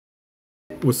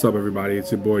What's up, everybody?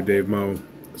 It's your boy Dave Mo.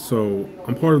 So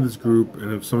I'm part of this group,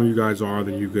 and if some of you guys are,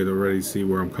 then you could already see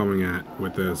where I'm coming at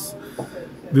with this.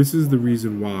 This is the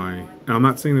reason why, and I'm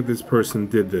not saying that this person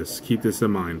did this. Keep this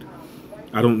in mind.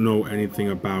 I don't know anything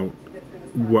about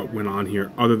what went on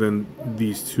here other than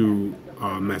these two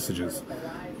messages.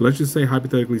 Let's just say,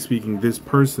 hypothetically speaking, this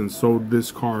person sold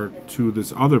this car to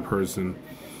this other person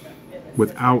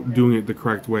without doing it the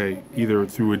correct way, either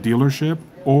through a dealership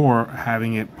or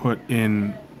having it put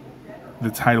in the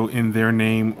title in their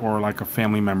name or like a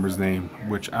family member's name,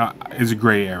 which is a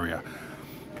gray area.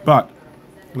 But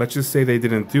let's just say they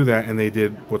didn't do that and they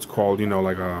did what's called,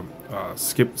 like a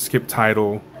skip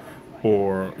title,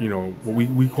 or what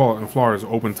we call it in Florida is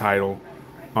open title.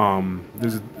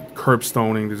 There's curb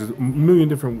stoning. There's a million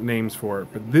different names for it,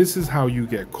 but this is how you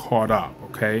get caught up.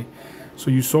 Okay, so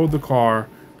you sold the car.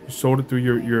 You sold it through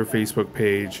your Facebook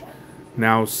page.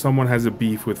 Now someone has a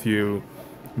beef with you.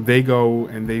 They go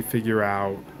and they figure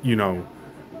out,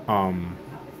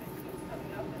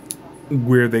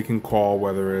 where they can call,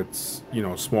 whether it's,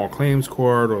 small claims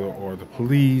court or the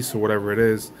police or whatever it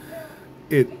is.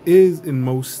 It is in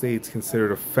most states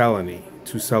considered a felony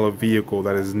to sell a vehicle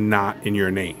that is not in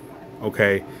your name.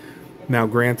 Okay. Now,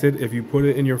 granted, if you put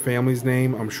it in your family's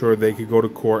name, I'm sure they could go to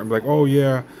court and be like, oh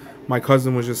yeah, my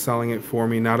cousin was just selling it for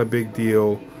me, not a big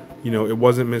deal. It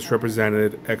wasn't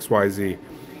misrepresented, XYZ.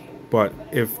 But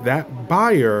if that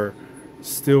buyer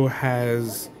still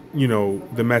has,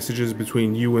 the messages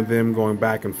between you and them going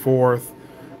back and forth,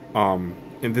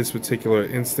 in this particular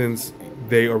instance,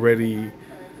 they already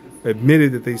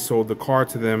admitted that they sold the car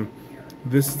to them.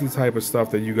 This is the type of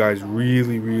stuff that you guys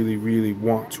really, really, really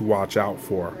want to watch out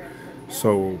for.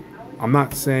 So I'm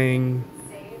not saying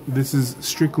this is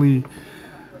strictly,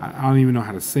 I don't even know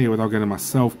how to say it without getting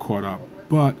myself caught up,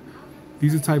 but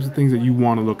these are types of things that you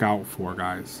want to look out for,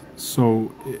 guys.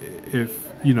 So if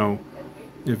you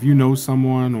know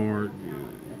someone, or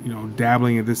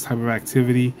dabbling in this type of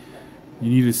activity, you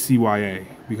need a CYA,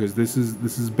 because this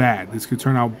is bad. This could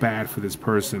turn out bad for this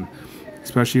person,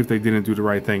 especially if they didn't do the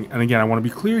right thing. And again, I want to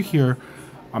be clear here.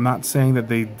 I'm not saying that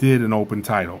they did an open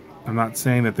title. I'm not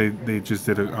saying that they just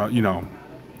did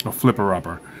a flipper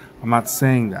upper. I'm not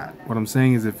saying that. What I'm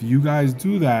saying is, if you guys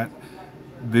do that,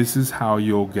 this is how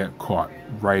you'll get caught,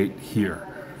 right here.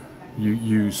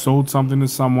 You sold something to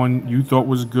someone you thought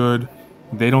was good.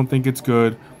 They don't think it's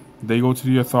good. They go to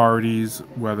the authorities,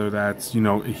 whether that's,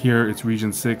 here it's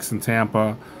Region 6 in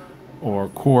Tampa, or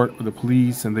court, or the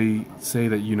police, and they say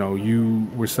that, you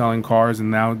were selling cars,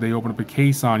 and now they open up a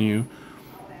case on you,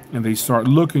 and they start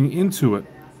looking into it.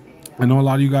 I know a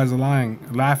lot of you guys are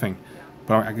laughing,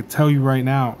 but I can tell you right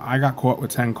now, I got caught with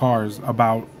 10 cars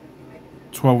about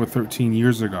 12 or 13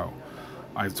 years ago.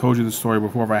 I've told you the story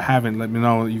before. If I haven't, let me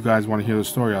know that you guys want to hear the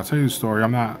story. I'll tell you the story.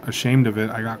 I'm not ashamed of it.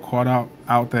 I got caught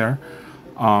out there.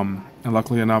 And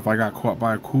luckily enough, I got caught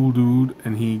by a cool dude,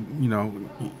 and he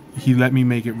let me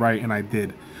make it right, and I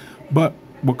did. But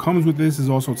what comes with this is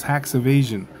also tax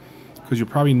evasion, because you're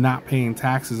probably not paying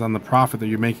taxes on the profit that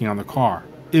you're making on the car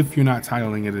if you're not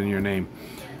titling it in your name.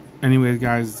 Anyways,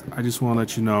 guys, I just want to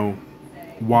let you know,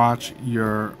 watch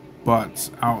your butts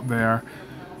out there,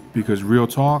 because real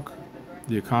talk,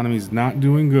 the economy is not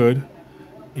doing good.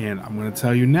 And I'm going to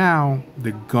tell you now,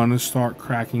 they're going to start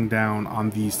cracking down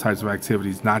on these types of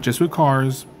activities, not just with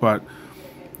cars, but,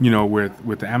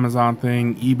 with the Amazon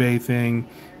thing, eBay thing.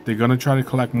 They're going to try to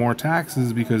collect more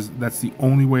taxes, because that's the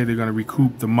only way they're going to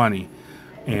recoup the money.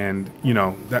 And,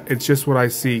 that it's just what I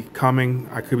see coming.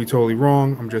 I could be totally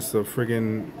wrong. I'm just a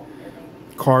friggin'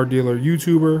 car dealer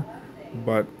YouTuber,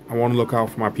 but I want to look out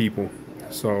for my people.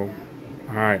 So,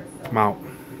 all right, I'm out.